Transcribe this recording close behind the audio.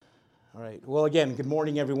All right. Well, again, good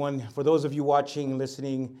morning, everyone. For those of you watching,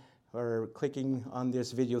 listening, or clicking on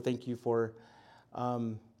this video, thank you for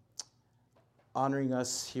honoring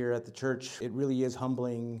us here at the church. It really is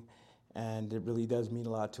humbling, and it really does mean a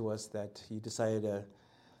lot to us that you decided to,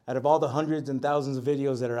 out of all the hundreds and thousands of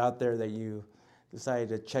videos that are out there, that you decided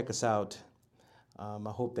to check us out. I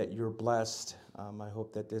hope that you're blessed. I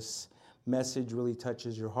hope that this message really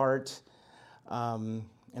touches your heart. And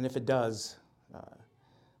if it does,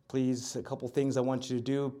 please, a couple things I want you to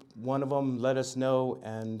do. One of them, let us know.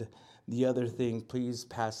 And the other thing, please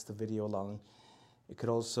pass the video along. It could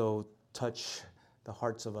also touch the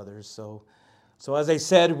hearts of others. So as I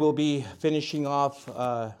said, we'll be finishing off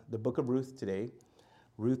the book of Ruth today.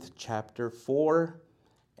 Ruth chapter 4.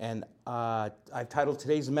 And I've titled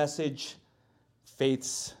today's message,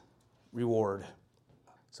 Faith's Reward.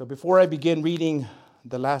 So before I begin reading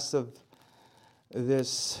the last of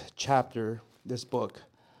this chapter, this book,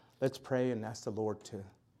 let's pray and ask the Lord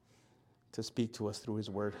to speak to us through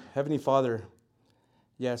His Word. Heavenly Father,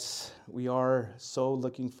 yes, we are so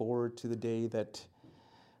looking forward to the day that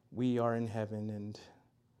we are in heaven and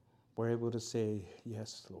we're able to say,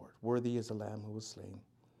 yes, Lord, worthy is the Lamb who was slain.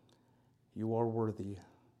 You are worthy.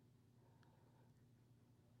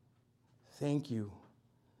 Thank you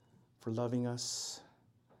for loving us.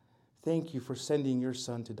 Thank you for sending your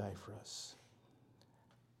Son to die for us.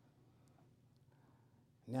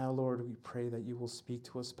 Now, Lord, we pray that you will speak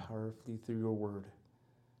to us powerfully through your word.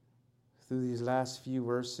 Through these last few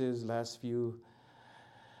verses, last few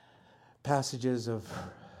passages of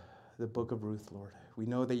the book of Ruth, Lord. We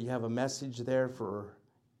know that you have a message there for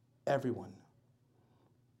everyone.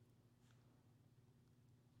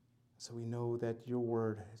 So we know that your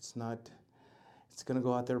word, it's going to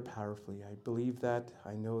go out there powerfully. I believe that,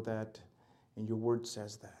 I know that, and your word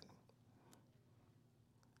says that.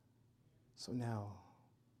 So now,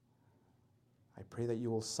 I pray that you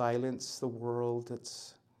will silence the world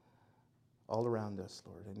that's all around us,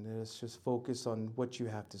 Lord, and let's just focus on what you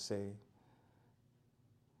have to say.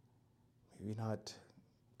 Maybe not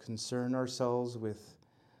concern ourselves with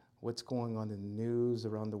what's going on in the news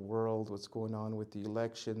around the world, what's going on with the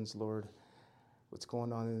elections, Lord, what's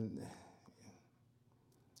going on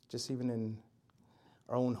just even in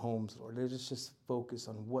our own homes, Lord. Let's just focus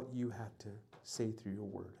on what you have to say through your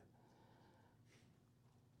word.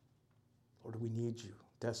 Lord, we need you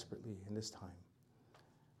desperately in this time.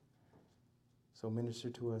 So minister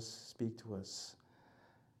to us, speak to us,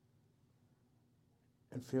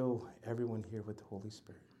 and fill everyone here with the Holy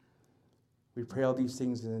Spirit. We pray all these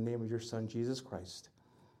things in the name of your Son, Jesus Christ.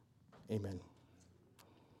 Amen.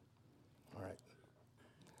 All right.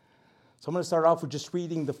 So I'm going to start off with just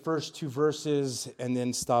reading the first two verses and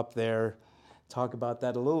then stop there, talk about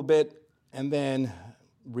that a little bit, and then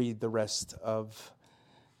read the rest of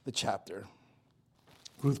the chapter.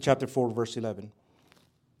 Ruth chapter 4, verse 11.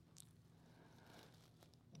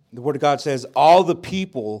 The word of God says, all the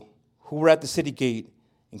people who were at the city gate,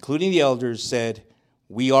 including the elders, said,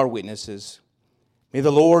 we are witnesses. May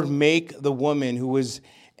the Lord make the woman who was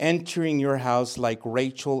entering your house like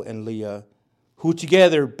Rachel and Leah, who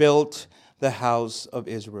together built the house of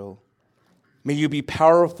Israel. May you be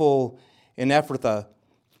powerful in Ephrathah,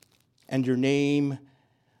 and your name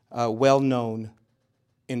well known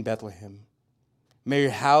in Bethlehem. May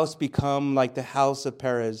your house become like the house of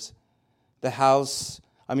Perez, the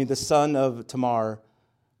son of Tamar,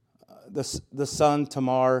 the son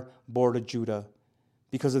Tamar bore to Judah,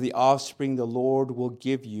 because of the offspring the Lord will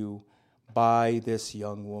give you by this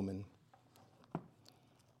young woman.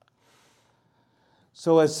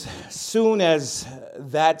 So as soon as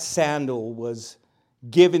that sandal was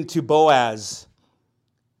given to Boaz,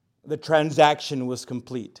 the transaction was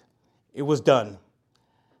complete. It was done.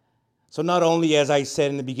 So not only, as I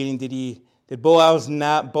said in the beginning, did Boaz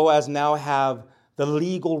now have the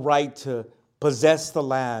legal right to possess the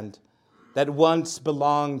land that once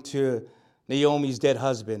belonged to Naomi's dead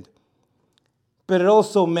husband, but it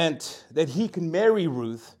also meant that he could marry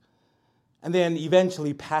Ruth and then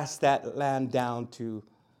eventually pass that land down to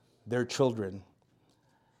their children.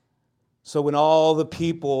 So when all the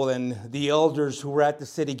people and the elders who were at the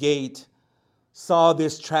city gate saw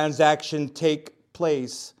this transaction take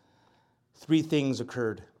place, three things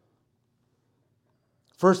occurred.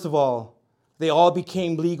 First of all, they all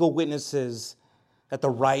became legal witnesses that the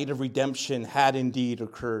right of redemption had indeed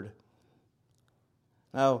occurred.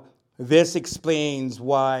 Now, this explains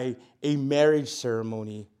why a marriage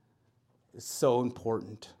ceremony is so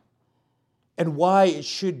important and why it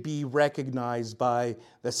should be recognized by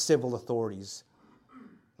the civil authorities.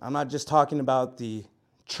 I'm not just talking about the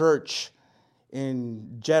church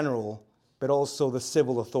in general, but also the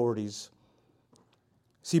civil authorities.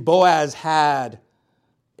 See, Boaz had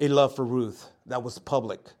a love for Ruth that was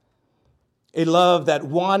public, a love that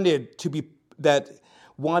wanted to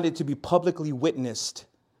be publicly witnessed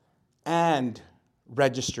and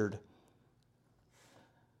registered.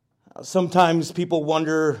 Sometimes people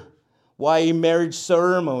wonder why a marriage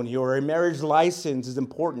ceremony or a marriage license is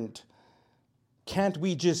important. Can't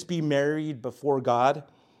we just be married before God?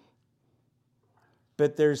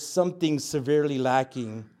 But there's something severely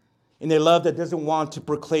lacking in a love that doesn't want to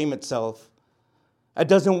proclaim itself, that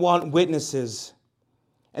doesn't want witnesses,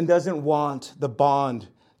 and doesn't want the bond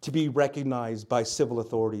to be recognized by civil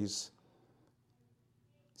authorities.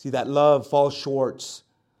 See, that love falls short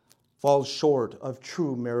of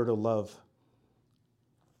true marital love.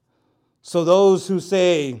 So those who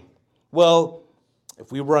say, well,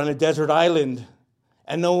 if we were on a desert island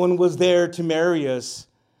and no one was there to marry us,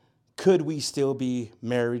 could we still be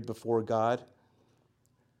married before God?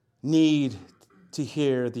 Need to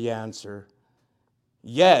hear the answer.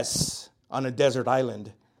 Yes, on a desert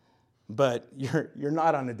island, but you're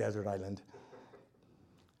not on a desert island.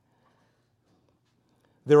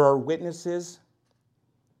 There are witnesses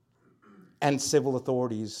and civil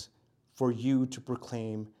authorities for you to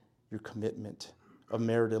proclaim your commitment of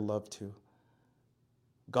marital love to.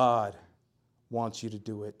 God wants you to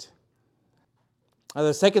do it.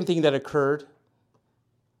 The second thing that occurred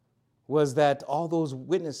was that all those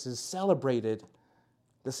witnesses celebrated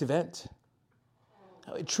this event.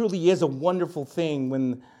 It truly is a wonderful thing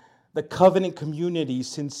when the covenant community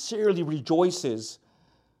sincerely rejoices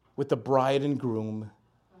with the bride and groom,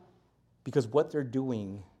 because what they're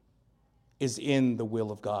doing is in the will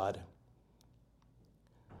of God.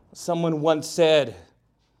 Someone once said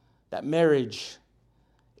that marriage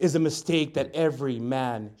is a mistake that every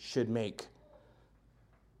man should make.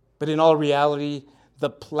 But in all reality,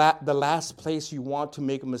 the last place you want to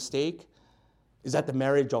make a mistake is at the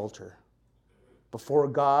marriage altar, before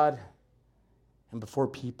God and before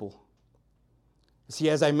people.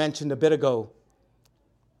 See, as I mentioned a bit ago,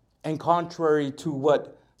 and contrary to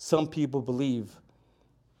what some people believe,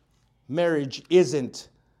 marriage isn't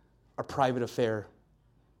a private affair.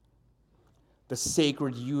 The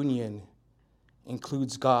sacred union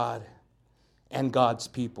includes God and God's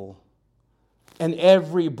people. And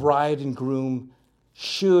every bride and groom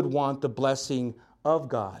should want the blessing of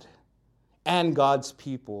God and God's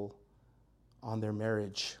people on their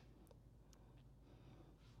marriage.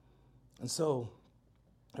 And so,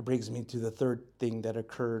 it brings me to the third thing that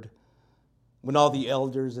occurred when all the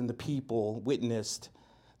elders and the people witnessed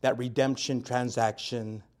that redemption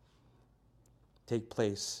transaction take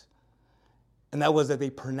place. And that was that they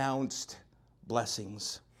pronounced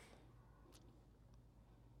blessings.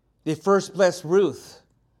 They first blessed Ruth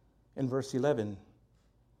in verse 11.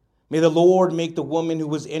 May the Lord make the woman who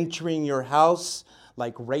was entering your house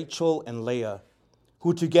like Rachel and Leah,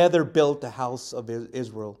 who together built the house of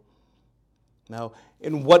Israel. Now,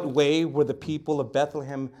 in what way were the people of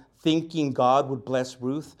Bethlehem thinking God would bless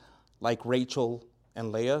Ruth like Rachel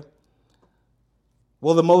and Leah?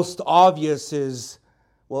 Well, the most obvious is,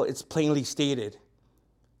 it's plainly stated.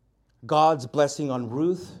 God's blessing on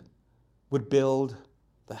Ruth would build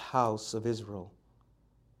the house of Israel.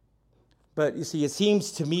 But you see, it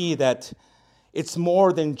seems to me that it's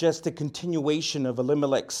more than just a continuation of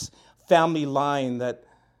Elimelech's family line that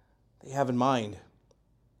they have in mind.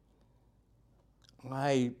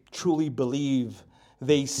 I truly believe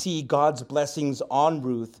they see God's blessings on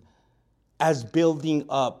Ruth as building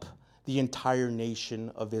up the entire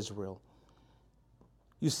nation of Israel.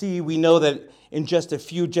 You see, we know that in just a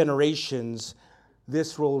few generations,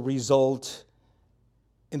 this will result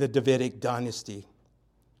in the Davidic dynasty.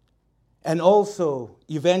 And also,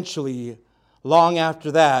 eventually, long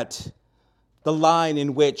after that, the line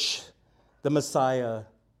in which the Messiah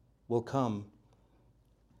will come.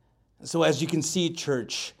 So as you can see,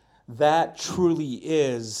 church, that truly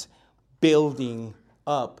is building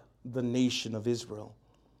up the nation of Israel.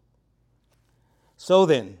 So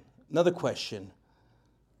then, another question.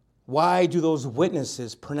 Why do those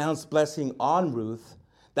witnesses pronounce blessing on Ruth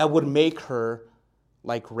that would make her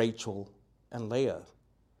like Rachel and Leah?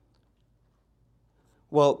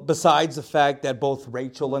 Well, besides the fact that both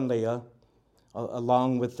Rachel and Leah,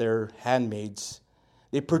 along with their handmaids,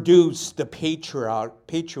 they produced the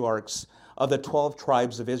patriarchs of the 12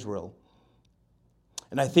 tribes of Israel.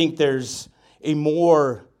 And I think there's a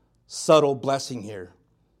more subtle blessing here.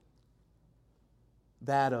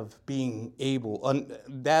 That of being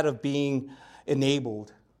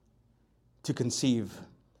enabled to conceive.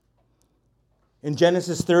 In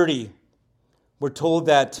Genesis 30, we're told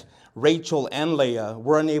that Rachel and Leah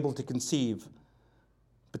were unable to conceive.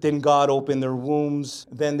 But then God opened their wombs,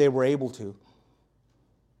 then they were able to.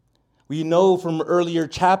 We know from the earlier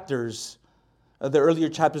chapters of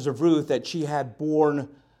Ruth, that she had borne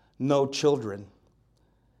no children.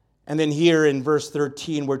 And then here in verse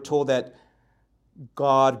 13, we're told that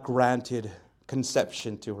God granted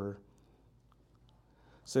conception to her.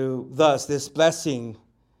 So thus, this blessing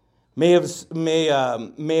may have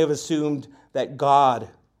assumed that God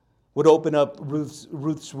would open up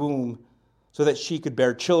Ruth's womb so that she could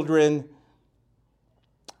bear children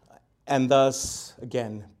and thus,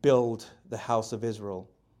 again, build the house of Israel.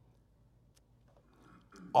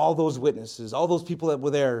 All those witnesses, all those people that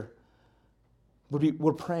were there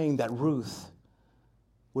were praying that Ruth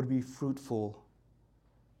would be fruitful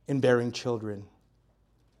in bearing children.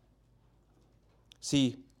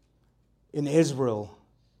 See, in Israel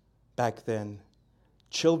back then,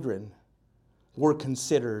 children were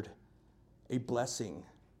considered a blessing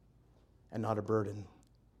and not a burden.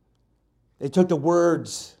 They took the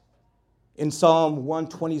words in Psalm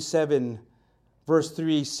 127, verse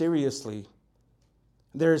 3, seriously.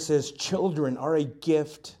 There it says, children are a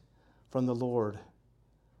gift from the Lord.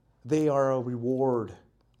 They are a reward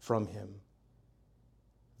from Him.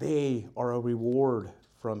 They are a reward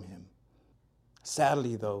from Him.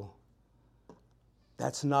 Sadly, though,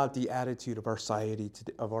 that's not the attitude of our society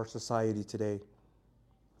today.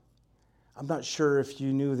 I'm not sure if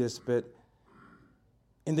you knew this, but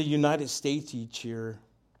in the United States each year,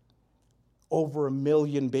 over 1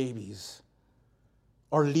 million babies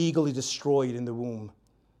are legally destroyed in the womb.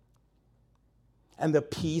 And the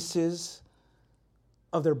pieces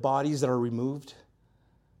of their bodies that are removed,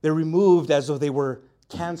 they're removed as though they were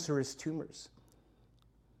cancerous tumors.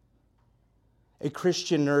 A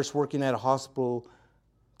Christian nurse working at a hospital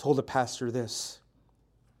told the pastor this: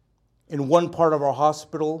 in one part of our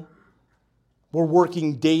hospital, we're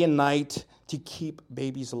working day and night to keep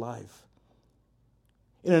babies alive.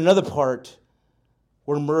 In another part,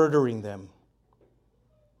 we're murdering them.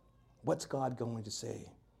 What's God going to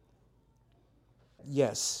say?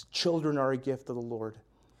 Yes, children are a gift of the Lord,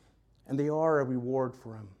 and they are a reward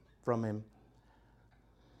from Him.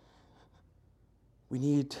 We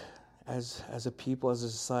need, as a people, as a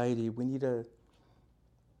society, we need to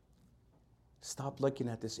stop looking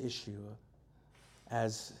at this issue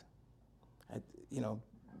as,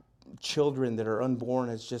 children that are unborn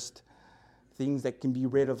as just things that can be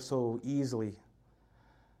rid of so easily.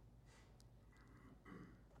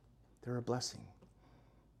 They're a blessing.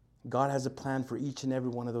 God has a plan for each and every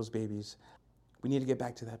one of those babies. We need to get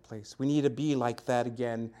back to that place. We need to be like that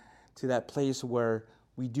again, to that place where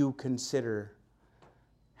we do consider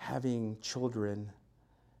having children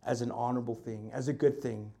as an honorable thing, as a good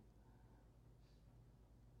thing.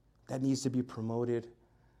 That needs to be promoted,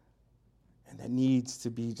 and that needs to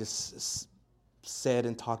be just said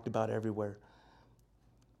and talked about everywhere.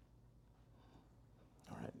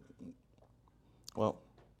 All right. Well,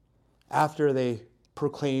 after they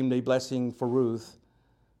proclaimed a blessing for Ruth,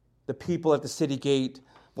 the people at the city gate,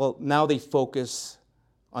 now they focus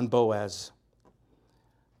on Boaz.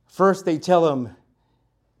 First, they tell him,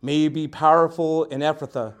 may you be powerful in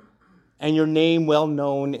Ephrathah, and your name well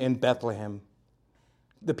known in Bethlehem.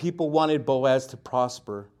 The people wanted Boaz to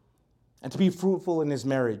prosper and to be fruitful in his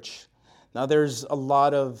marriage. Now, there's a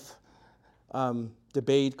lot of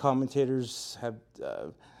debate. Commentators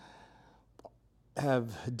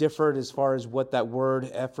have differed as far as what that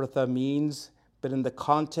word Ephrathah means, but in the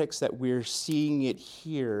context that we're seeing it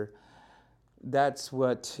here, that's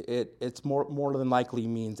what it's more than likely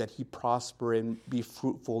means, that he prosper and be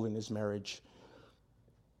fruitful in his marriage.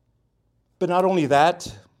 But not only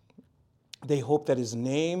that, they hoped that his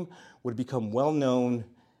name would become well known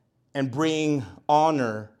and bring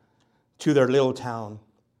honor to their little town.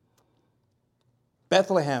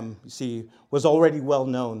 Bethlehem, you see, was already well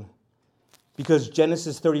known because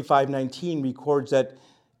Genesis 35:19 records that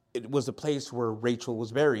it was a place where Rachel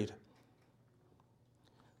was buried.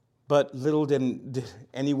 But little did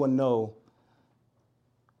anyone know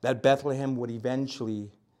that Bethlehem would eventually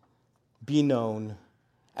be known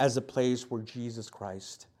as a place where Jesus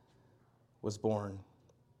Christ was born.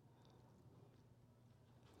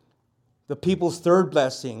 The people's third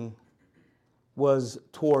blessing was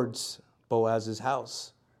towards Boaz's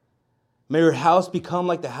house. May your house become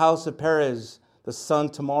like the house of Perez, the son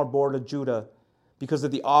Tamar bore to Judah, because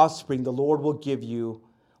of the offspring the Lord will give you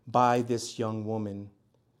by this young woman.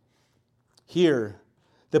 Here,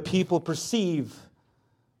 the people perceive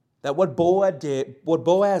that what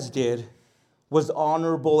Boaz did was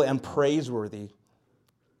honorable and praiseworthy.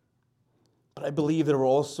 But I believe they were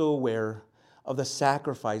also aware of the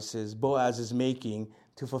sacrifices Boaz is making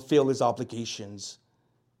to fulfill his obligations,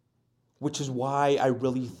 which is why I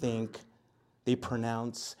really think they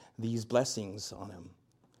pronounce these blessings on him.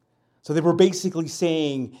 So they were basically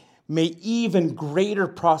saying, may even greater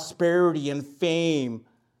prosperity and fame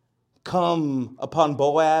come upon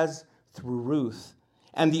Boaz through Ruth,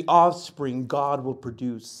 and the offspring God will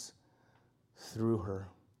produce through her.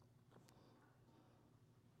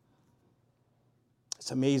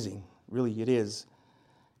 It's amazing, really, it is.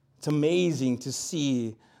 It's amazing to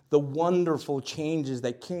see the wonderful changes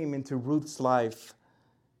that came into Ruth's life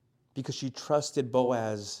because she trusted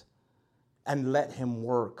Boaz and let him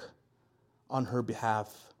work on her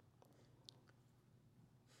behalf.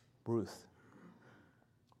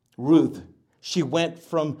 Ruth, she went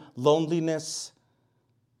from loneliness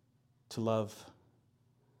to love,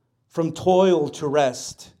 from toil to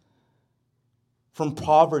rest, from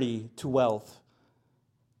poverty to wealth,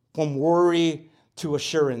 from worry to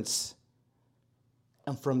assurance,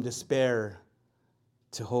 and from despair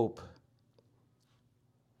to hope.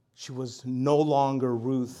 She was no longer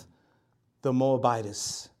Ruth the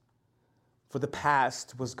Moabitess, for the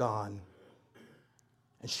past was gone,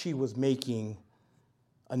 and she was making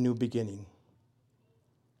a new beginning.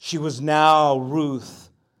 She was now Ruth,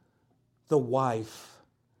 the wife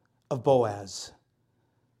of Boaz,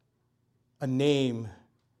 a name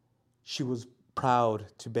she was proud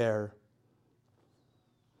to bear.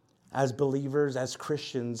 As believers, as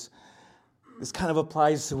Christians, this kind of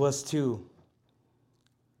applies to us too.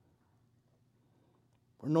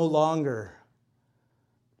 I'm no longer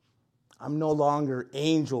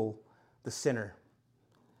Angel the sinner.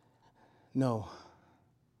 No,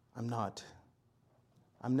 I'm not.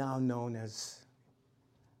 I'm now known as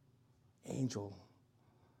Angel,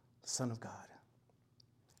 the Son of God,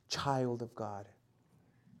 child of God,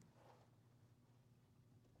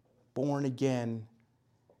 born again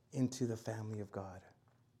into the family of God.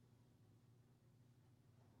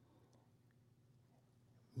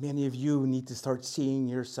 Many of you need to start seeing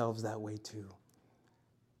yourselves that way too.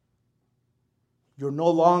 You're no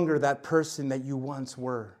longer that person that you once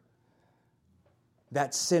were.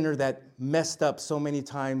 That sinner that messed up so many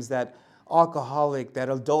times, that alcoholic, that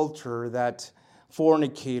adulterer, that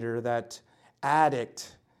fornicator, that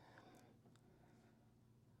addict.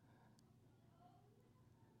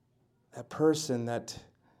 That person that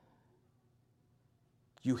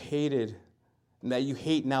you hated and that you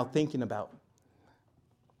hate now thinking about.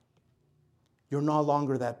 You're no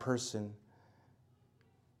longer that person.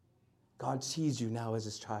 God sees you now as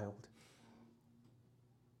his child.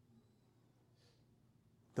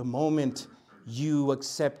 The moment you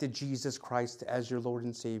accepted Jesus Christ as your Lord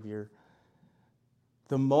and Savior,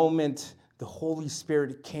 the moment the Holy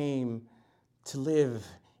Spirit came to live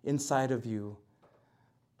inside of you,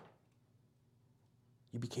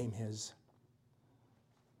 you became his.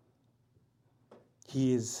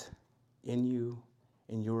 He is in you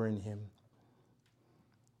and you're in him.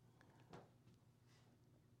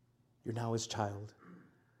 You're now his child.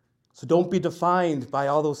 So don't be defined by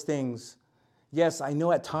all those things. Yes, I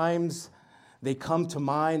know at times they come to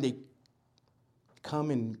mind, they come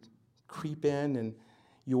and creep in, and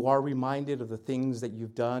you are reminded of the things that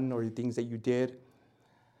you've done or the things that you did.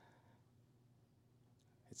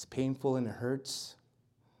 It's painful and it hurts.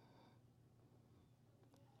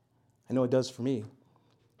 I know it does for me.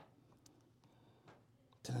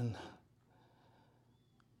 Then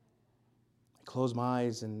I close my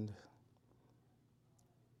eyes and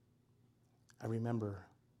I remember,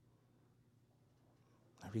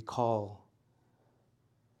 I recall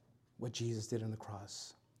what Jesus did on the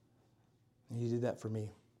cross. And he did that for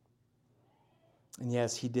me. And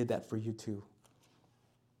yes, he did that for you too.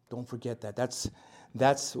 Don't forget that.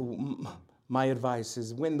 That's my advice,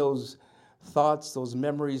 is when those thoughts, those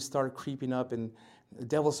memories start creeping up and the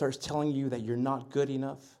devil starts telling you that you're not good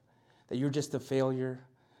enough, that you're just a failure,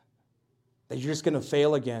 that you're just going to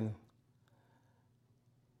fail again.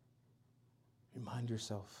 Remind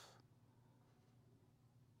yourself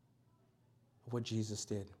of what Jesus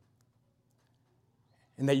did.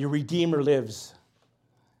 And that your Redeemer lives.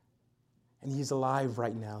 And he's alive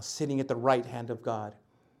right now, sitting at the right hand of God,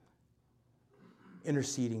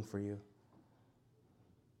 interceding for you.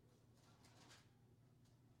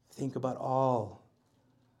 Think about all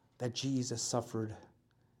that Jesus suffered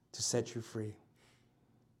to set you free.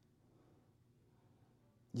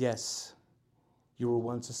 Yes, you were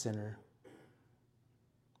once a sinner,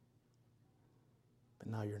 but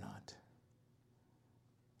now you're not.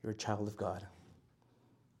 You're a child of God.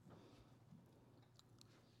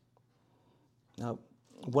 Now,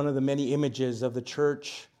 one of the many images of the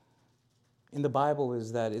church in the Bible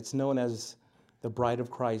is that it's known as the bride of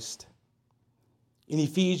Christ. In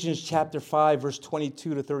Ephesians chapter 5, verse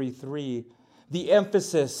 22 to 33, the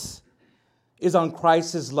emphasis is on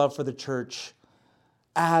Christ's love for the church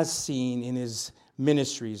as seen in his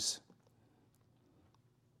ministries.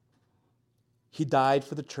 He died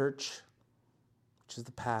for the church, which is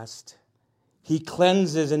the past. He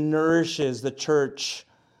cleanses and nourishes the church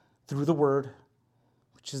through the word,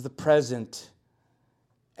 which is the present.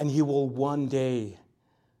 And he will one day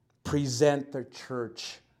present the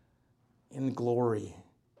church in glory,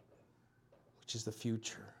 which is the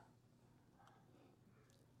future.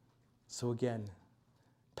 So again,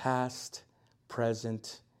 past,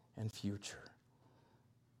 present, and future.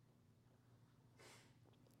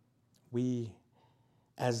 We,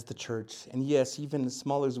 as the church, and yes, even as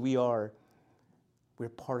small as we are, we're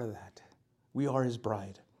part of that. We are his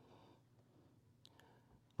bride.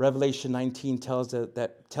 Revelation 19 tells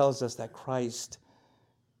us that Christ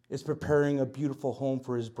is preparing a beautiful home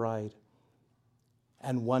for his bride.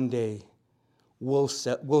 And one day, we'll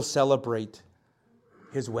celebrate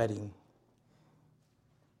his wedding.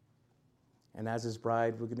 And as his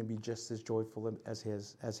bride, we're going to be just as joyful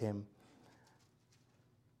as him,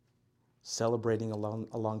 celebrating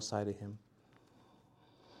alongside of him.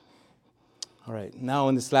 All right, now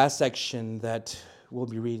in this last section that we'll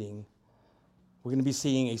be reading, we're going to be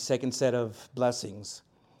seeing a second set of blessings.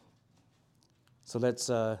 So let's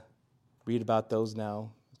read about those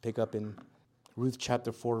now. Pick up in Ruth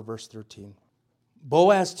chapter 4, verse 13.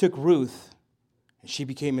 Boaz took Ruth, and she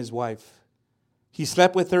became his wife. He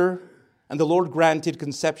slept with her, and the Lord granted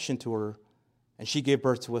conception to her, and she gave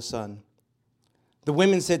birth to a son. The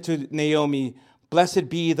women said to Naomi, "Blessed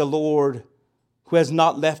be the Lord, who has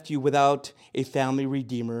not left you without a family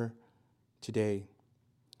redeemer today.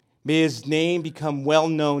 May his name become well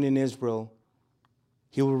known in Israel.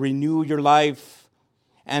 He will renew your life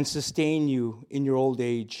and sustain you in your old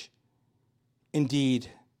age. Indeed,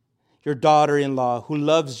 your daughter-in-law, who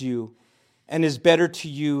loves you and is better to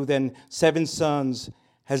you than 7 sons,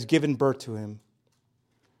 has given birth to him."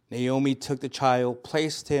 Naomi took the child,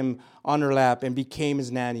 placed him on her lap, and became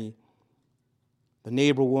his nanny. The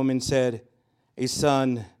neighbor woman said, "A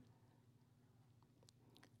son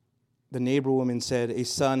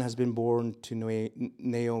has been born to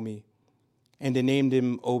Naomi," and they named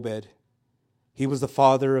him Obed. He was the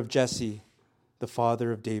father of Jesse, the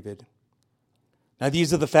father of David. Now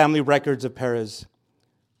these are the family records of Perez.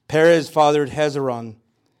 Perez fathered Hezron.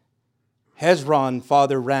 Hezron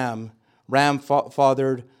fathered Ram. Ram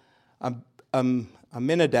fathered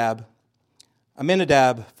Aminadab.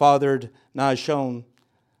 Aminadab fathered Nahshon.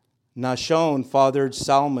 Nahshon fathered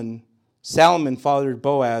Salmon. Salmon fathered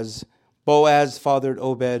Boaz. Boaz fathered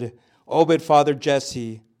Obed. Obed fathered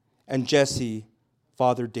Jesse. And Jesse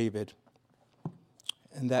fathered David.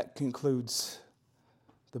 And that concludes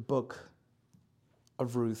the book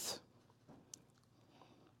of Ruth.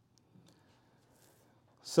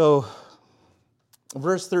 So,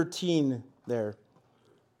 verse 13 there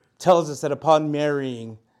tells us that upon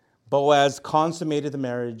marrying, Boaz consummated the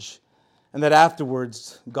marriage, and that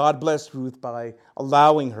afterwards, God blessed Ruth by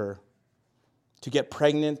allowing her to get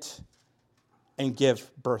pregnant and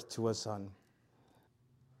give birth to a son.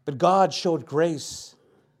 But God showed grace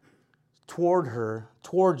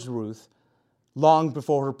towards Ruth, long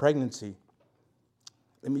before her pregnancy.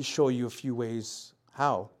 Let me show you a few ways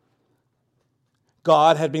how.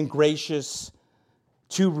 God had been gracious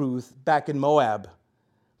to Ruth back in Moab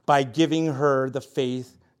by giving her the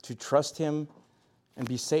faith to trust him and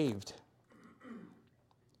be saved.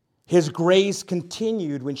 His grace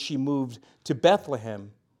continued when she moved to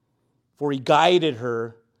Bethlehem, for he guided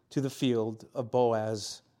her to the field of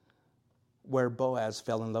Boaz, where Boaz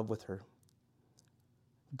fell in love with her.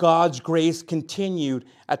 God's grace continued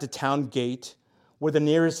at the town gate, where the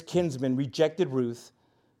nearest kinsman rejected Ruth,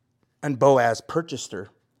 and Boaz purchased her.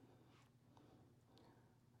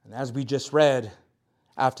 And as we just read,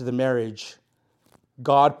 after the marriage,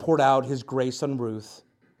 God poured out his grace on Ruth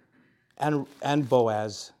and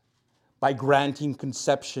Boaz by granting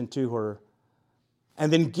conception to her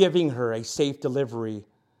and then giving her a safe delivery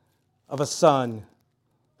of a son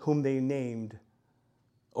whom they named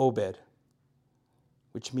Obed,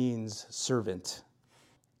 which means servant.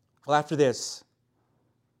 Well, after this,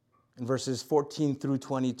 in verses 14 through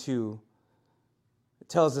 22, it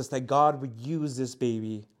tells us that God would use this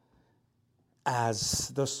baby as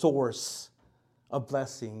the source of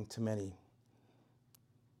blessing to many.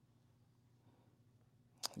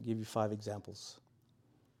 I'll give you 5 examples.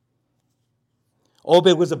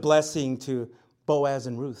 Obed was a blessing to Boaz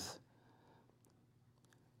and Ruth.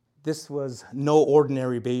 This was no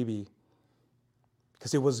ordinary baby,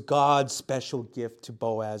 because it was God's special gift to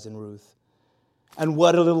Boaz and Ruth. And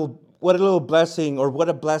what a little blessing, or what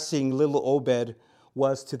a blessing little Obed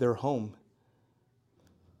was to their home.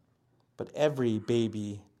 But every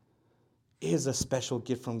baby is a special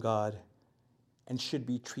gift from God and should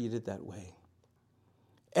be treated that way.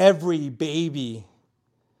 Every baby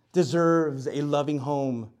deserves a loving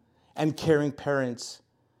home and caring parents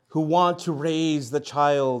who want to raise the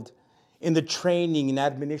child in the training and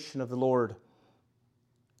admonition of the Lord.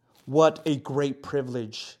 What a great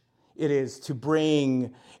privilege it is to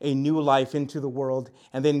bring a new life into the world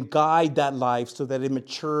and then guide that life so that it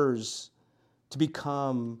matures to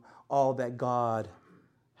become all that God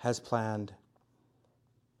has planned.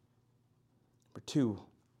 Number 2,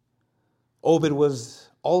 Obed was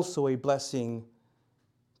also a blessing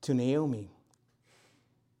to Naomi.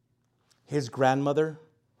 His grandmother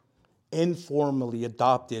informally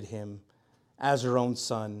adopted him as her own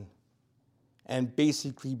son and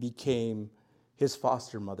basically became his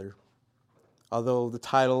foster mother. Although the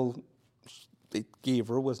title they gave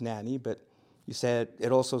her was nanny, but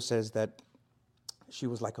it also says that she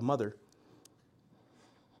was like a mother.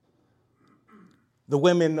 The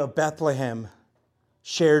women of Bethlehem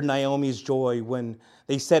shared Naomi's joy when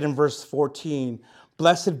they said in verse 14,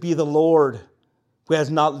 "Blessed be the Lord who has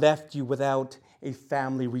not left you without a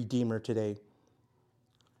family redeemer today."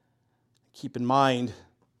 Keep in mind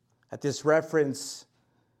that this reference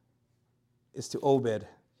is to Obed,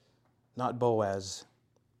 not Boaz.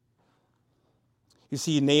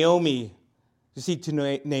 To Naomi,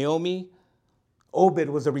 Obed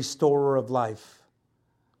was a restorer of life.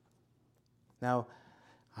 Now,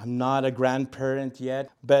 I'm not a grandparent yet,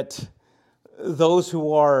 but those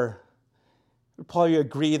who are would probably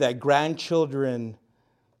agree that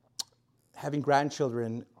having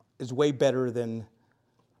grandchildren is way better than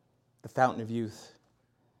the fountain of youth.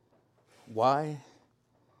 Why?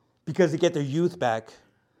 Because they get their youth back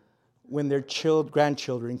when their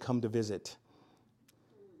grandchildren come to visit.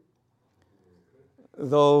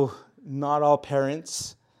 Though not all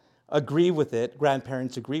parents agree with it,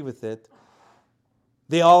 grandparents agree with it,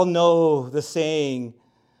 they all know the saying,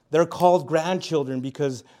 they're called grandchildren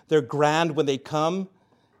because they're grand when they come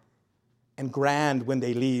and grand when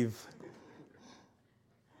they leave.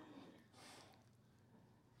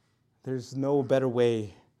 There's no better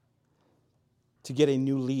way to get a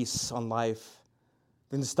new lease on life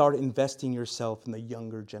than to start investing yourself in the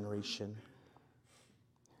younger generation.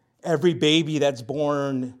 Every baby that's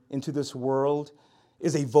born into this world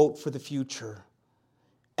is a vote for the future.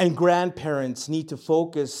 And grandparents need to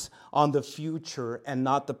focus on the future and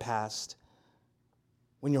not the past.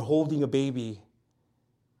 When you're holding a baby,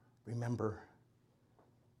 remember,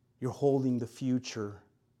 you're holding the future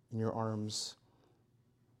in your arms.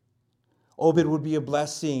 Obed would be a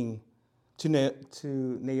blessing to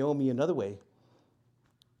Naomi another way.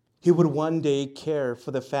 He would one day care for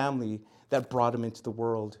the family that brought him into the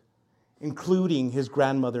world, including his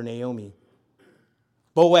grandmother Naomi.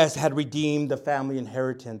 Boaz had redeemed the family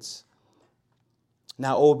inheritance.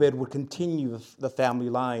 Now Obed would continue the family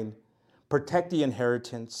line, protect the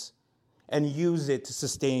inheritance, and use it to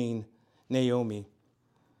sustain Naomi.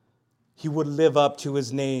 He would live up to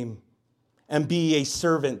his name and be a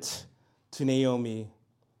servant to Naomi,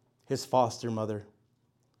 his foster mother.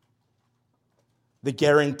 The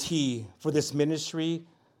guarantee for this ministry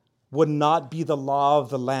would not be the law of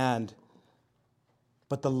the land,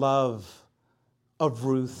 but the love of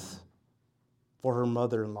Ruth for her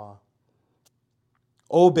mother-in-law.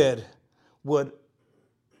 Obed would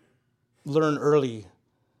learn early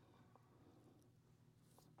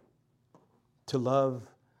to love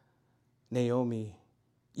Naomi,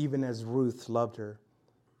 even as Ruth loved her.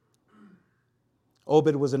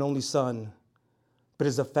 Obed was an only son, but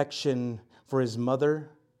his affection for his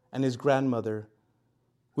mother and his grandmother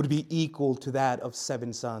would be equal to that of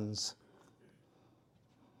 7 sons.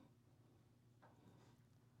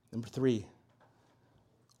 Number 3,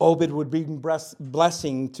 Obed would bring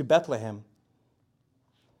blessing to Bethlehem.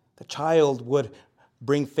 The child would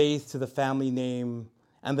bring faith to the family name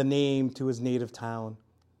and the name to his native town.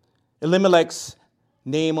 Elimelech's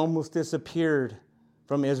name almost disappeared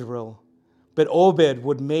from Israel, but Obed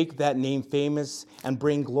would make that name famous and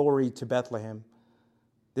bring glory to Bethlehem.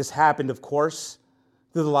 This happened, of course,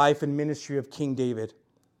 through the life and ministry of King David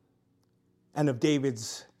and of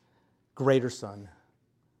David's greater son,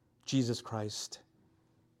 Jesus Christ.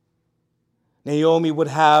 Naomi would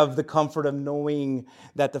have the comfort of knowing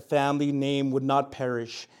that the family name would not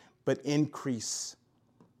perish, but increase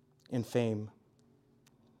in fame.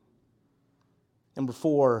 Number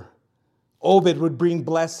 4, Obed would bring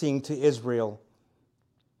blessing to Israel.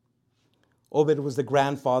 Obed was the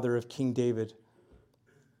grandfather of King David,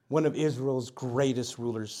 one of Israel's greatest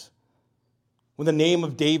rulers. When the name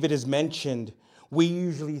of David is mentioned, we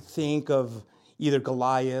usually think of either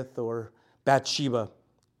Goliath or Bathsheba.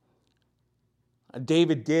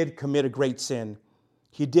 David did commit a great sin.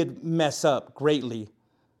 He did mess up greatly.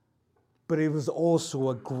 But he was also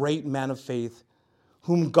a great man of faith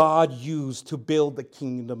whom God used to build the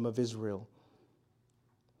kingdom of Israel.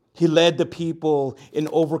 He led the people in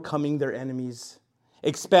overcoming their enemies,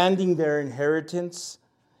 expanding their inheritance,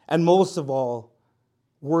 and most of all,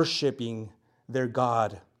 worshiping their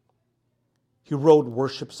God. He wrote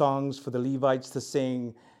worship songs for the Levites to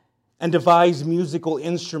sing and devised musical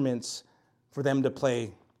instruments for them to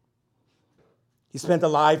play. He spent a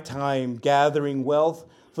lifetime gathering wealth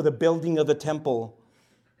for the building of the temple,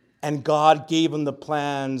 and God gave him the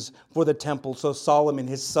plans for the temple so Solomon,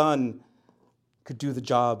 his son, could do the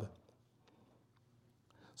job.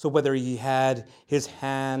 So whether he had in his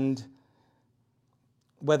hand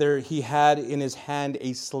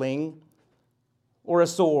a sling or a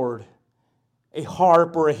sword, a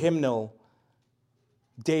harp or a hymnal,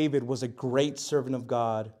 David was a great servant of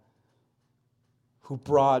God who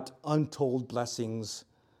brought untold blessings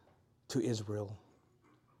to Israel.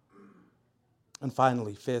 And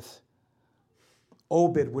finally, fifth,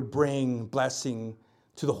 Obed would bring blessing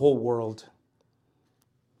to the whole world.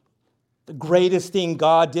 The greatest thing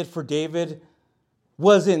God did for David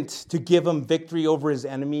wasn't to give him victory over his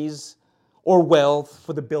enemies or wealth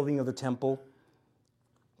for the building of the temple.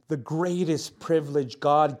 The greatest privilege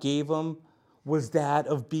God gave him was that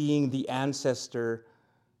of being the ancestor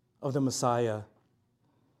of the Messiah.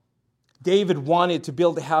 David wanted to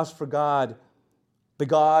build a house for God, but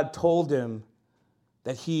God told him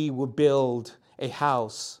that he would build a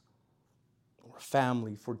house or a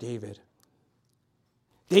family for David.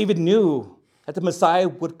 David knew that the Messiah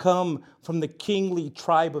would come from the kingly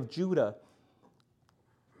tribe of Judah,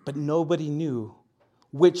 but nobody knew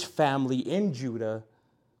which family in Judah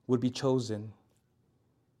would be chosen.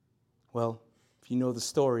 Well, if you know the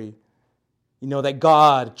story, you know that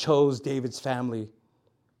God chose David's family,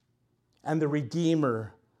 and the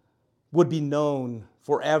Redeemer would be known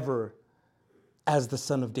forever as the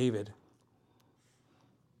Son of David.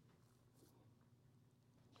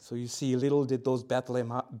 So you see, little did those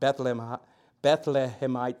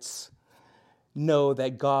Bethlehemites know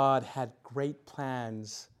that God had great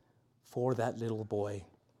plans for that little boy.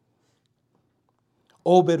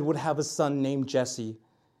 Obed would have a son named Jesse,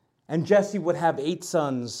 and Jesse would have 8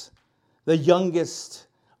 sons, the youngest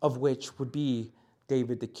of which would be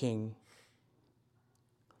David the king.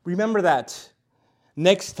 Remember that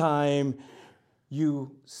next time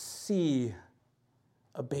you see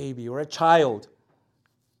a baby or a child,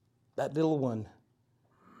 that little one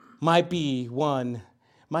might be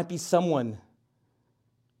someone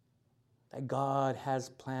that God has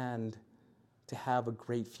planned to have a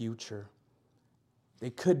great future. They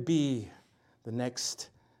could be the next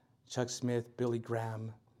Chuck Smith, Billy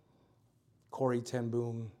Graham, Corrie ten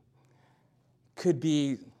Boom. Could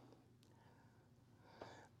be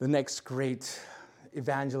the next great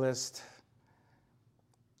evangelist,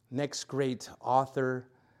 next great author.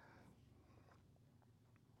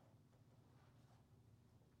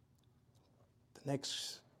 The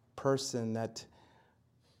next person that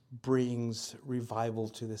brings revival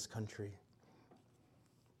to this country.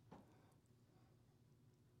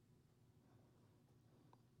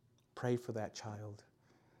 Pray for that child.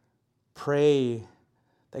 Pray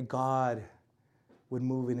that God would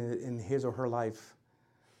move in his or her life,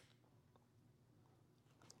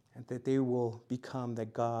 and that they will become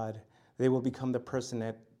the person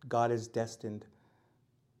that God is destined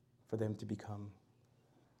for them to become.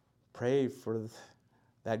 Pray for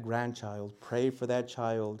that grandchild. Pray for that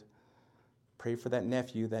child. Pray for that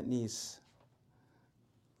nephew, that niece.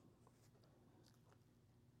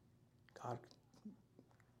 God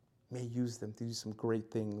may use them to do some great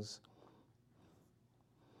things.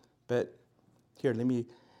 But here, let me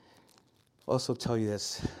also tell you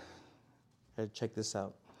this. Check this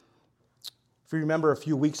out. If you remember a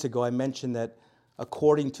few weeks ago, I mentioned that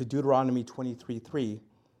according to Deuteronomy 23:3,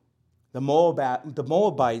 the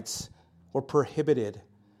Moabites were prohibited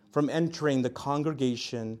from entering the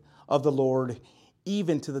congregation of the Lord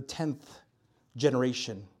even to the 10th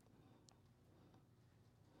generation.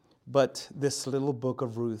 But this little book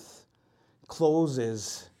of Ruth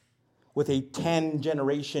closes with a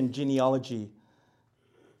 10-generation genealogy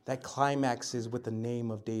that climaxes with the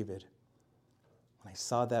name of David.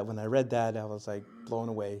 When I read that, I was like blown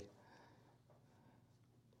away.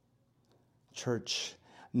 Church,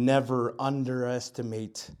 never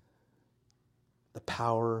underestimate the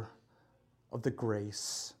power of the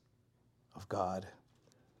grace of God.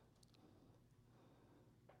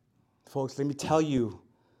 Folks, let me tell you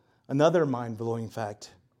another mind-blowing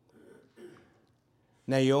fact.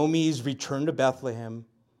 Naomi's return to Bethlehem,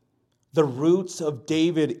 the roots of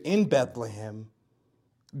David in Bethlehem,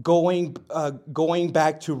 going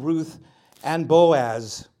back to Ruth and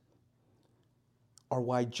Boaz, are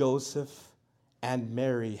why Joseph and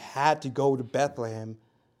Mary had to go to Bethlehem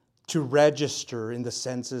to register in the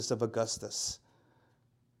census of Augustus.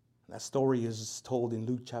 That story is told in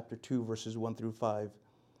Luke chapter 2, verses 1 through 5.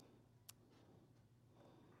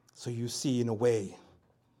 So you see, in a way,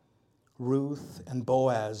 Ruth and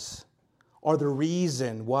Boaz are the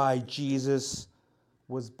reason why Jesus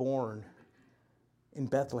was born in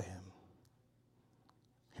Bethlehem.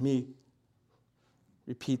 Let me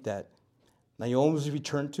repeat that. Naomi's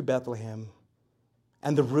return to Bethlehem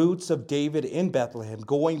and the roots of David in Bethlehem,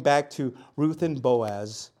 going back to Ruth and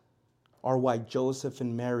Boaz, are why Joseph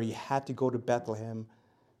and Mary had to go to Bethlehem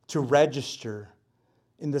to register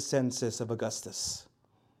in the census of Augustus.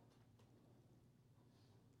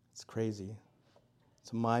 It's crazy.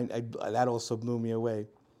 That also blew me away.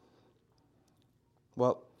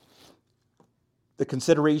 Well, the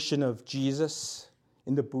consideration of Jesus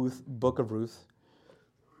in the book of Ruth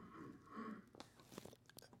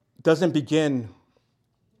doesn't begin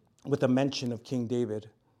with a mention of King David.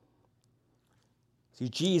 See,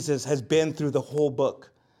 Jesus has been through the whole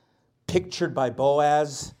book, pictured by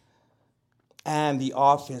Boaz and the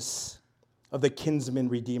office of the kinsman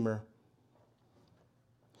redeemer.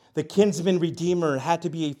 The kinsman redeemer had to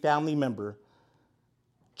be a family member.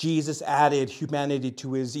 Jesus added humanity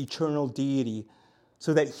to his eternal deity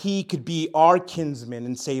so that he could be our kinsman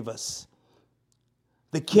and save us.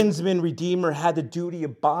 The kinsman redeemer had the duty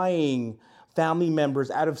of buying family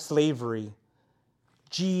members out of slavery.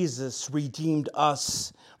 Jesus redeemed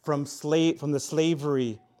us from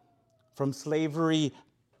slavery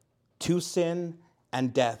to sin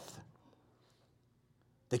and death.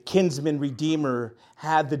 The kinsman redeemer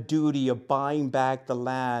had the duty of buying back the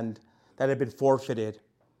land that had been forfeited.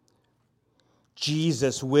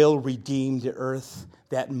 Jesus will redeem the earth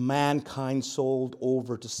that mankind sold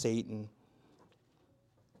over to Satan.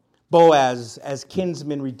 Boaz, as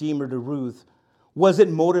kinsman redeemer to Ruth,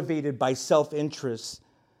 wasn't motivated by self-interest,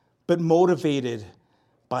 but motivated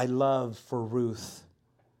by love for Ruth.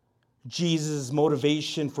 Jesus'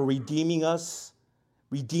 motivation for redeeming us,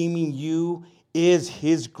 redeeming you, is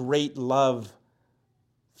his great love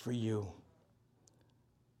for you.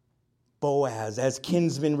 Boaz, as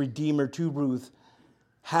kinsman redeemer to Ruth,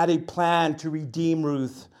 had a plan to redeem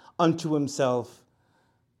Ruth unto himself.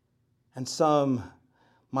 And some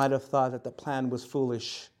might have thought that the plan was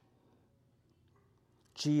foolish.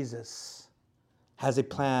 Jesus has a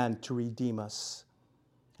plan to redeem us.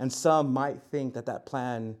 And some might think that that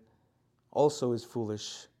plan also is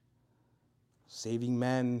foolish, saving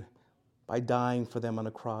men by dying for them on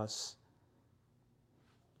a cross.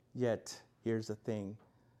 Yet, here's the thing.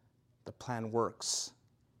 The plan works,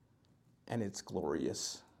 and it's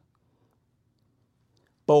glorious.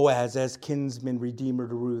 Boaz, as kinsman redeemer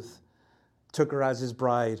to Ruth, took her as his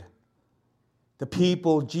bride. The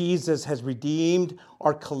people Jesus has redeemed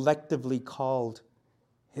are collectively called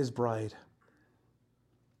his bride.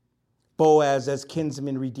 Boaz, as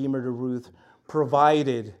kinsman redeemer to Ruth,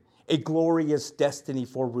 provided a glorious destiny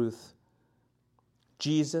for Ruth.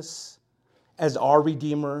 Jesus, as our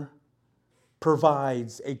redeemer,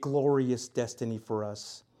 provides a glorious destiny for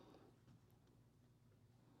us.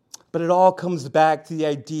 But it all comes back to the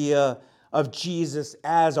idea of Jesus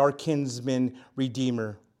as our kinsman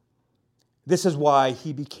redeemer. This is why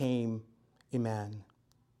he became a man.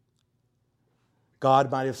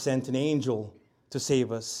 God might have sent an angel to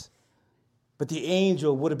save us, but the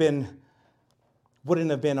angel wouldn't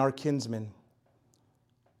have been our kinsman.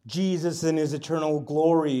 Jesus in his eternal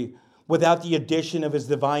glory, without the addition of his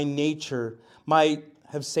divine nature, might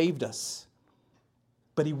have saved us,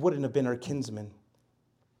 but he wouldn't have been our kinsman.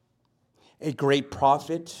 A great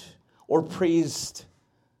prophet or priest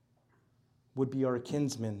would be our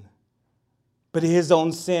kinsman, but his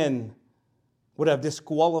own sin would have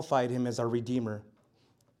disqualified him as our redeemer.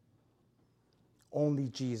 Only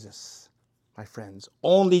Jesus, my friends,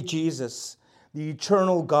 only Jesus, the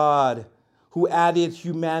eternal God who added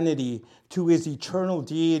humanity to his eternal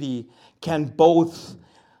deity, can be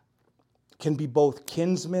both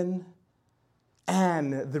kinsman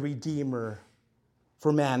and the redeemer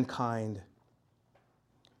for mankind.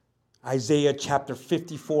 Isaiah chapter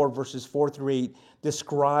 54, verses 4 through 8,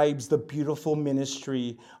 describes the beautiful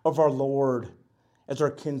ministry of our Lord as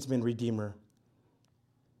our kinsman redeemer.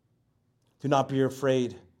 Do not be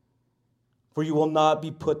afraid, for you will not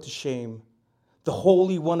be put to shame. The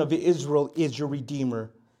Holy One of Israel is your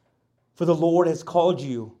Redeemer. For the Lord has called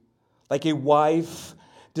you like a wife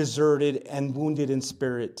deserted and wounded in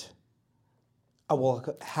spirit. I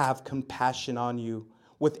will have compassion on you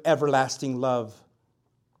with everlasting love.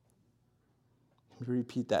 Let me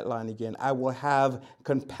repeat that line again. I will have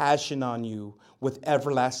compassion on you with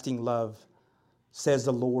everlasting love, says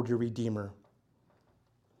the Lord your Redeemer.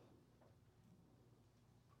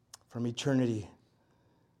 From eternity,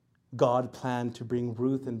 God planned to bring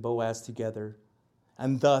Ruth and Boaz together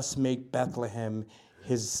and thus make Bethlehem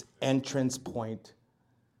his entrance point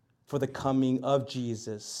for the coming of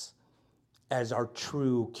Jesus as our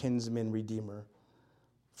true kinsman redeemer,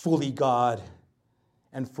 fully God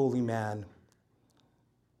and fully man.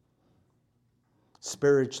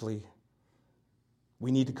 Spiritually,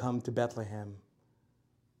 we need to come to Bethlehem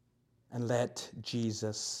and let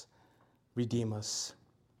Jesus redeem us.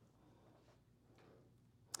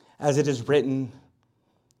 As it is written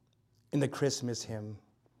in the Christmas hymn,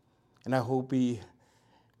 and I hope we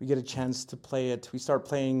get a chance to play it. We start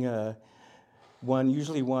playing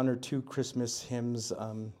usually one or two Christmas hymns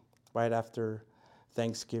right after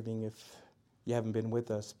Thanksgiving if you haven't been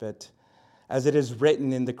with us. But as it is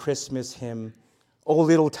written in the Christmas hymn, O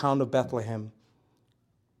little town of Bethlehem,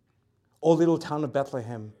 O little town of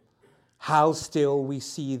Bethlehem, how still we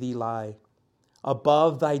see thee lie.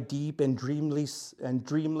 Above thy deep and dreamless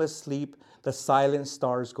sleep, the silent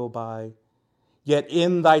stars go by. Yet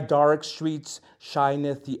in thy dark streets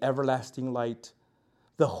shineth the everlasting light.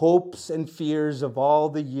 The hopes and fears of all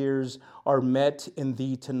the years are met in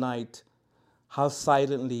thee tonight. How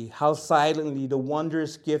silently the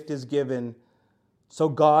wondrous gift is given. So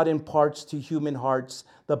God imparts to human hearts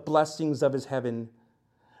the blessings of his heaven.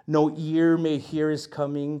 No ear may hear his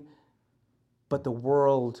coming, but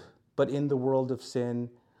in the world of sin,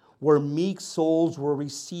 where meek souls will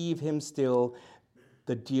receive him still,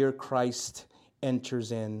 the dear Christ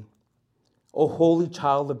enters in. O holy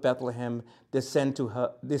child of Bethlehem, descend to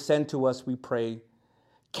us, we pray.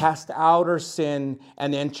 Cast out our sin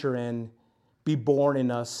and enter in. Be born in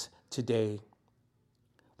us today.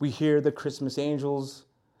 We hear the Christmas angels,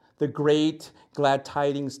 the great glad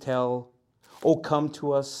tidings tell. O come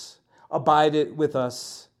to us, abide it with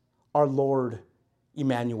us, our Lord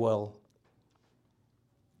Emmanuel.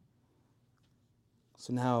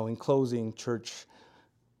 So now, in closing, church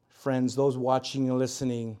friends, those watching and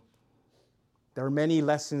listening, there are many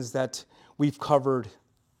lessons that we've covered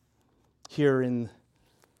here in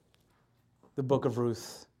the book of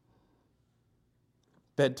Ruth.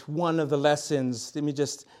 But one of the lessons, let me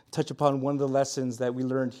just touch upon one of the lessons that we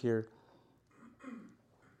learned here.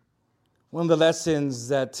 One of the lessons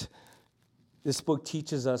that this book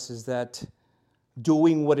teaches us is that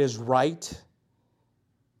doing what is right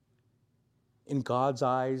in God's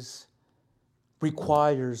eyes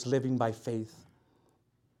requires living by faith.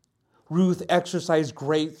 Ruth exercised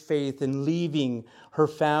great faith in leaving her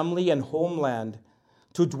family and homeland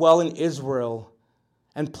to dwell in Israel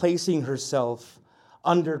and placing herself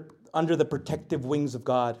under the protective wings of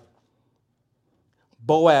God.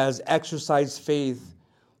 Boaz exercised faith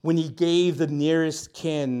when he gave the nearest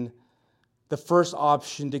kin the first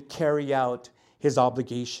option to carry out his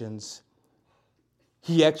obligations.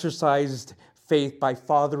 He exercised faith by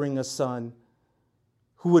fathering a son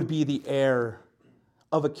who would be the heir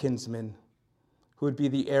of a kinsman,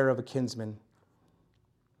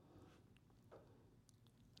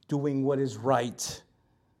 Doing what is right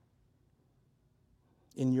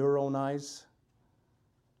in your own eyes.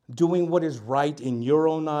 Doing what is right in your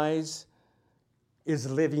own eyes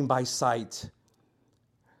is living by sight.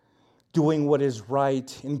 Doing what is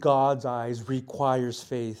right in God's eyes requires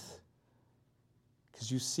faith.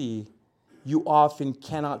 Because you see, you often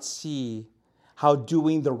cannot see how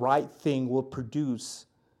doing the right thing will produce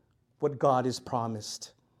what God has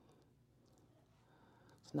promised.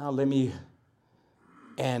 So now let me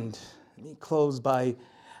close by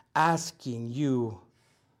asking you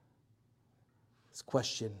this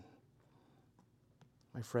question,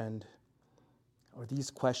 my friend, or these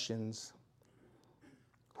questions.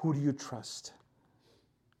 Who do you trust?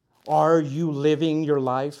 Are you living your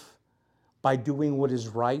life by doing what is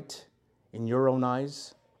right in your own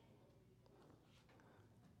eyes?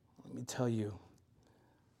 Let me tell you,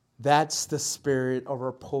 that's the spirit of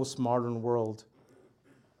our postmodern world.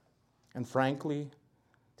 And frankly,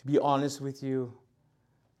 to be honest with you,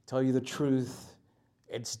 tell you the truth,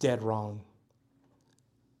 it's dead wrong.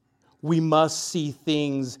 We must see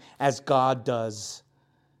things as God does.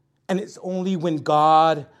 And it's only when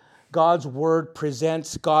God's word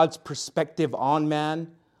presents God's perspective on man,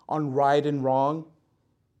 on right and wrong,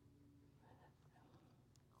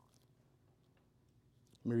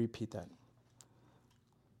 Let me repeat that.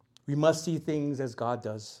 We must see things as God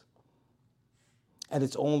does. And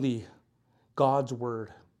it's only God's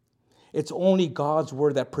word. It's only God's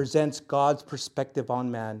word that presents God's perspective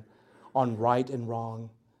on man, on right and wrong,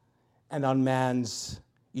 and on man's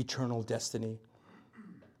eternal destiny.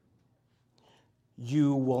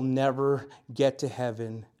 You will never get to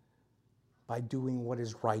heaven by doing what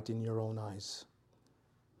is right in your own eyes.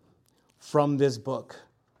 From this book,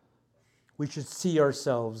 we should see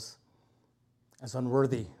ourselves as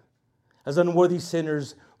unworthy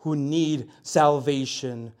sinners who need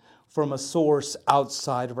salvation from a source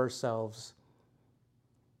outside of ourselves,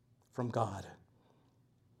 from God.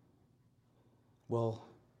 Well,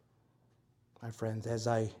 my friends, as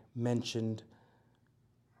I mentioned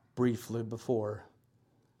briefly before,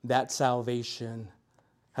 that salvation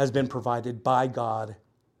has been provided by God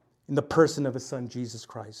in the person of His Son, Jesus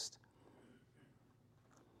Christ.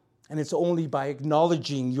 And it's only by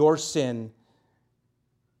acknowledging your sin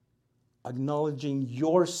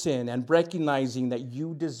and recognizing that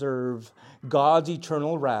you deserve God's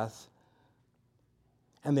eternal wrath,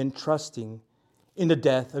 and then trusting in the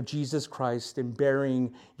death of Jesus Christ and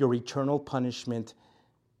bearing your eternal punishment,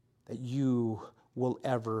 that you will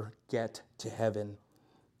ever get to heaven.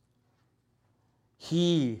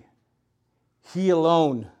 He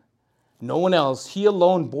alone, no one else, He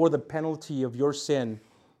alone bore the penalty of your sin,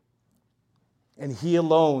 and He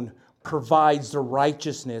alone provides the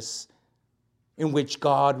righteousness in which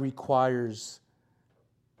God requires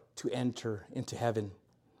to enter into heaven.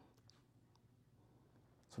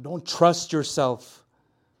 So don't trust yourself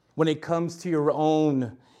when it comes to your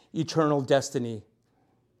own eternal destiny.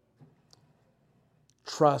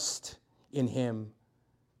 Trust in Him.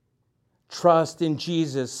 Trust in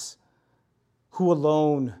Jesus, who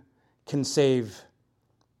alone can save.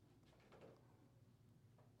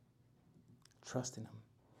 Trust in Him.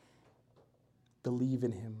 Believe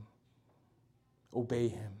in Him. Obey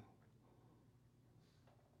Him.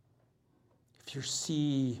 If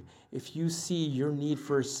you see your need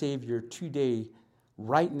for a Savior today,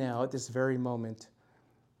 right now, at this very moment,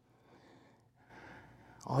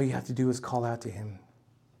 all you have to do is call out to Him.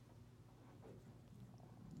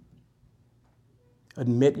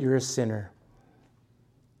 Admit you're a sinner.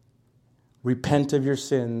 Repent of your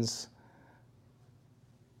sins.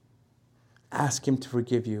 Ask Him to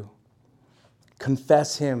forgive you.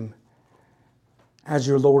 Confess Him as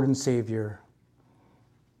your Lord and Savior.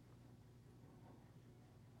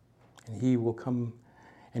 And He will come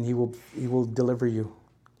and He will deliver you.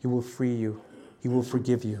 He will free you. He will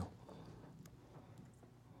forgive you.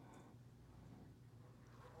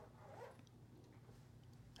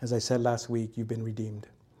 As I said last week, you've been redeemed.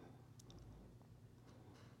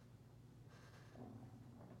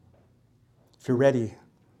 If you're ready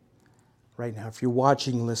right now, if you're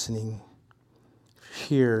watching, listening, if you're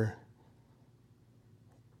here,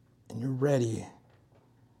 and you're ready,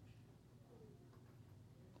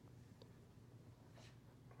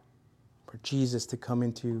 for Jesus to come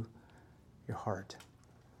into your heart,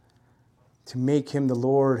 to make Him the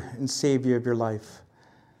Lord and Savior of your life,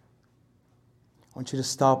 I want you to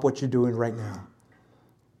stop what you're doing right now.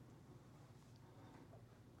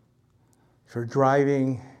 If you're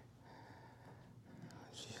driving,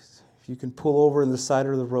 if you can pull over on the side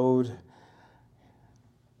of the road,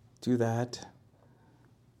 do that.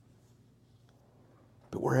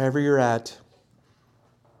 But wherever you're at,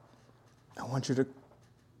 I want you to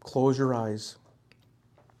close your eyes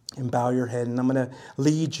and bow your head, and I'm going to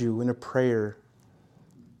lead you in a prayer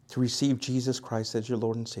to receive Jesus Christ as your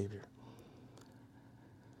Lord and Savior.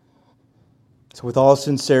 So with all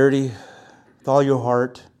sincerity, with all your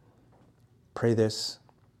heart, pray this.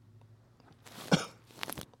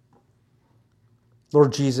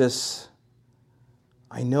 Lord Jesus,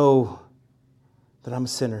 I know that I'm a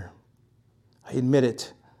sinner. I admit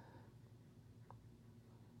it.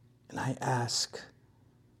 And I ask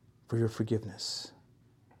for your forgiveness.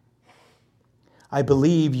 I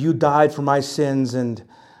believe you died for my sins and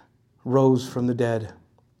rose from the dead.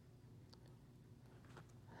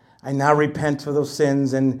 I now repent of those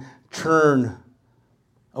sins and turn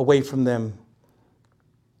away from them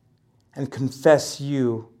and confess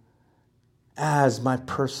you as my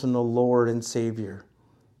personal Lord and Savior.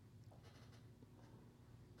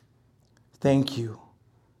 Thank you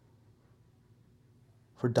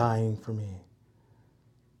for dying for me.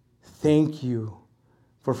 Thank you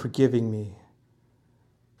for forgiving me.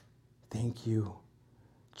 Thank you,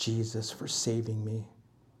 Jesus, for saving me.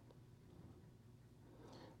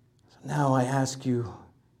 So now I ask you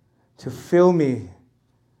to fill me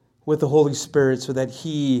with the Holy Spirit so that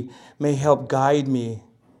He may help guide me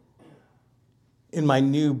in my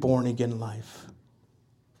new born-again life.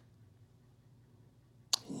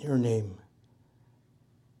 In your name,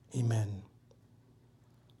 amen.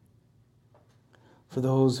 For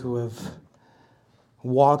those who have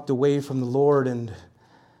walked away from the Lord and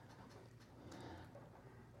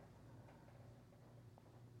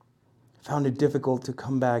found it difficult to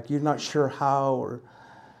come back, you're not sure how, or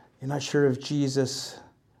you're not sure if Jesus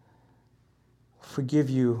will forgive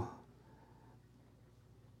you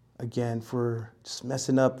again for just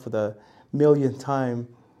messing up for the millionth time,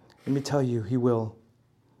 let me tell you, he will.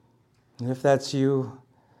 And if that's you,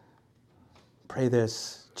 pray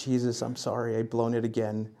this: Jesus, I'm sorry, I've blown it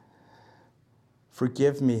again.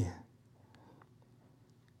 Forgive me.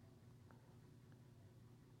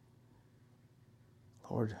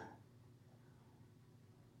 Lord,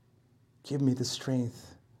 give me the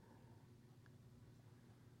strength.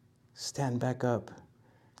 Stand back up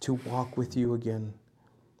to walk with you again.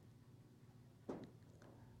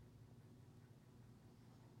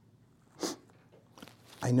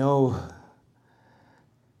 I know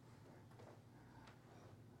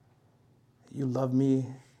you love me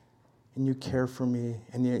and you care for me,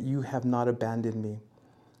 and yet you have not abandoned me.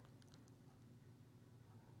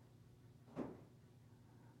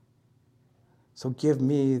 So give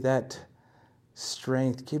me that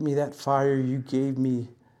strength. Give me that fire you gave me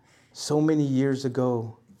so many years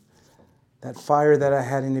ago. That fire that I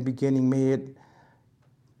had in the beginning, may it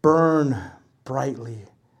burn brightly.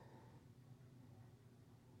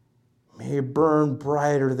 May it burn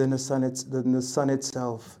brighter than the sun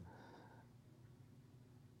itself.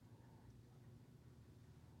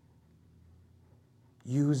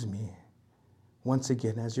 Use me once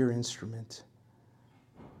again as your instrument.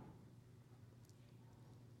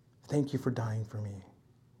 Thank you for dying for me.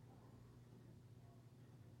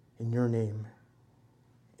 In your name,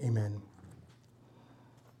 amen.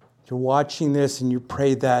 If you're watching this and you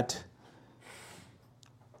pray that,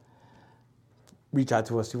 reach out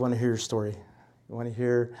to us. We want to hear your story. We want to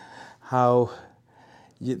hear how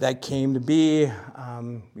that came to be.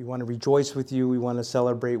 We want to rejoice with you. We want to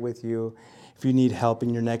celebrate with you. If you need help in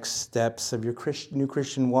your next steps of your new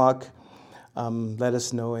Christian walk, let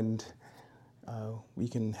us know, and we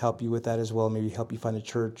can help you with that as well. Maybe help you find a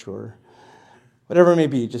church or whatever it may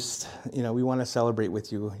be. Just, we want to celebrate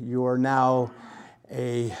with you. You are now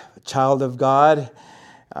a child of God.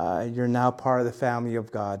 You're now part of the family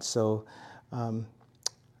of God. So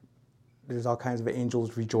there's all kinds of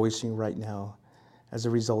angels rejoicing right now as a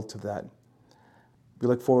result of that. We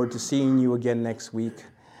look forward to seeing you again next week.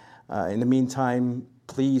 In the meantime,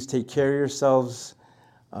 please take care of yourselves.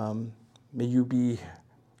 May you be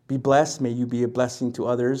blessed. May you be a blessing to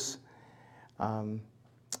others. And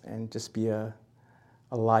just be a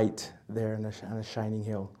light there on a shining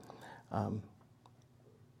hill.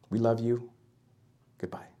 We love you.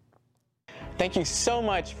 Goodbye. Thank you so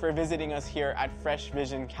much for visiting us here at Fresh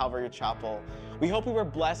Vision Calvary Chapel. We hope we were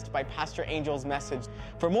blessed by Pastor Angel's message.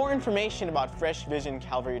 For more information about Fresh Vision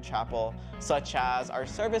Calvary Chapel, such as our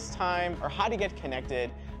service time or how to get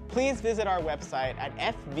connected, please visit our website at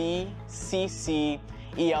fvccelp.com.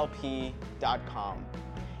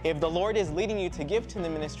 If the Lord is leading you to give to the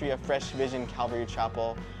ministry of Fresh Vision Calvary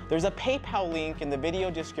Chapel, there's a PayPal link in the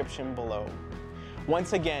video description below.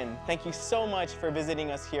 Once again, thank you so much for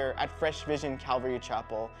visiting us here at Fresh Vision Calvary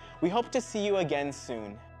Chapel. We hope to see you again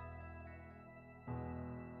soon.